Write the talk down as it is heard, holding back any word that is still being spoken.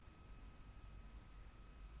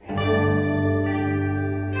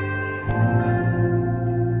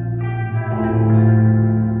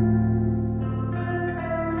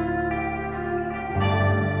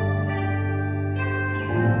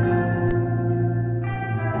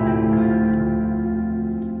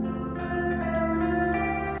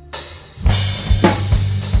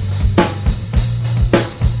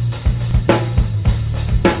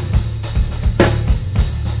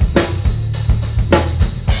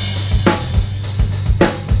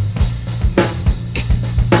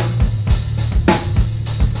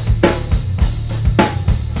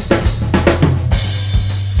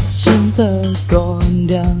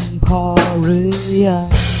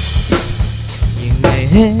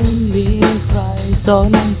เห็นมีใครส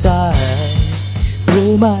นใจหรื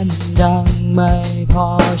อมันดังไม่พอ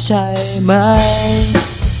ใช่ไหม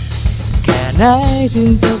แค่ไหนถึง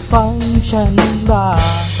จะฟังฉันบ้า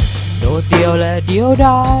งโดดเดี่ยวและเดียวด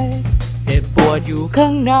ายเจ็บปวดอยู่ข้า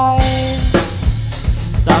งใน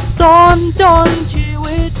สับสนจนชี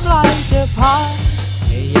วิตใกล้จะพังไ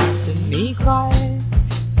ม่อยากจะมีใคร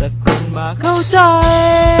สักคนมาเข้าใจ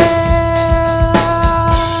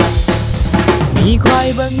มีใคร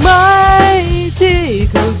บ้างไหมที่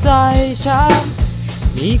เข้าใจฉัน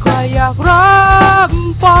มีใครอยากรับ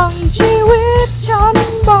ฟังชีวิตฉัน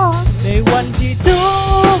บ้างในวันที่ทุ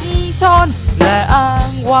กข์ทนและอ้า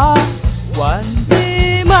งว้างวันที่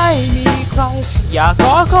ไม่มีใครอยากข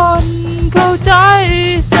อคนเข้าใจ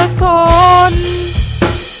สักคน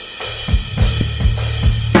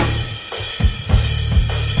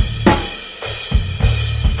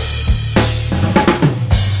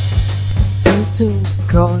ทุก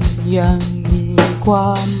คนยังมีคว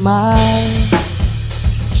ามหมาย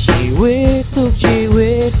ชีวิตทุกชี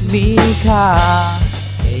วิตมีค่า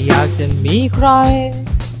แค่อยากจะมีใคร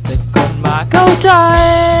สักคนมาเข้าใจ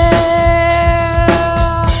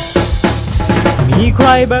มีใคร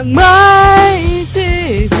บ้างไหมที่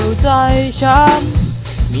เข้าใจฉัน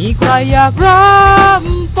มีใครอยากรับ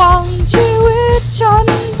ฟังชีวิตฉัน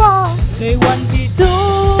บ้างในวันที่ทุ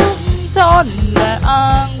กข์ทนและอ้า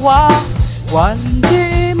งว้างวัน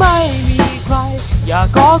ที่ไม่มีใครอยาก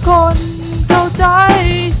ขอคนเข้าใจ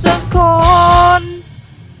สักคน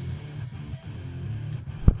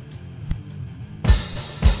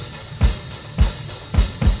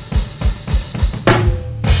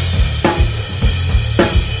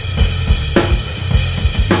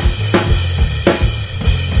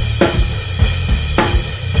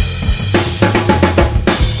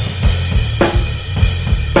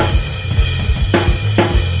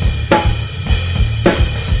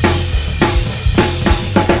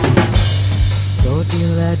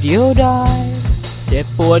เดียวดายเจ็บ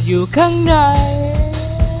ปวดอยู่ข้างใน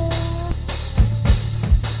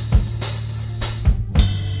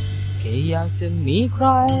แค่อยากจะมีใค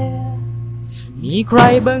ร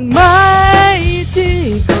บ้างไหมที่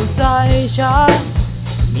เข้าใจฉัน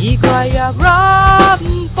มีใครอยากรับ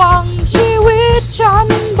ฟังชีวิตฉัน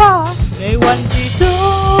บ้างในวันที่ทุ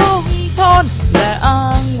กข์ทนและอ้า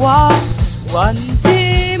งว้างวันที่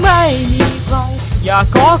ไม่มีใครอยาก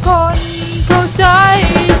ขอคนเข้าใจ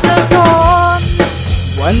สักคน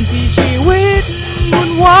วันที่ชีวิตวุ่น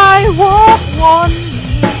วายวกวน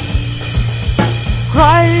ใคร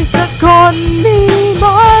สักคนมีไหม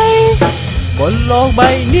บนโลกใบ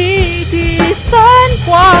นี้ที่แสนก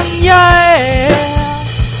ว้างใหญ่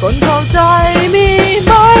คนเข้าใจมีไห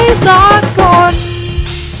มสักคน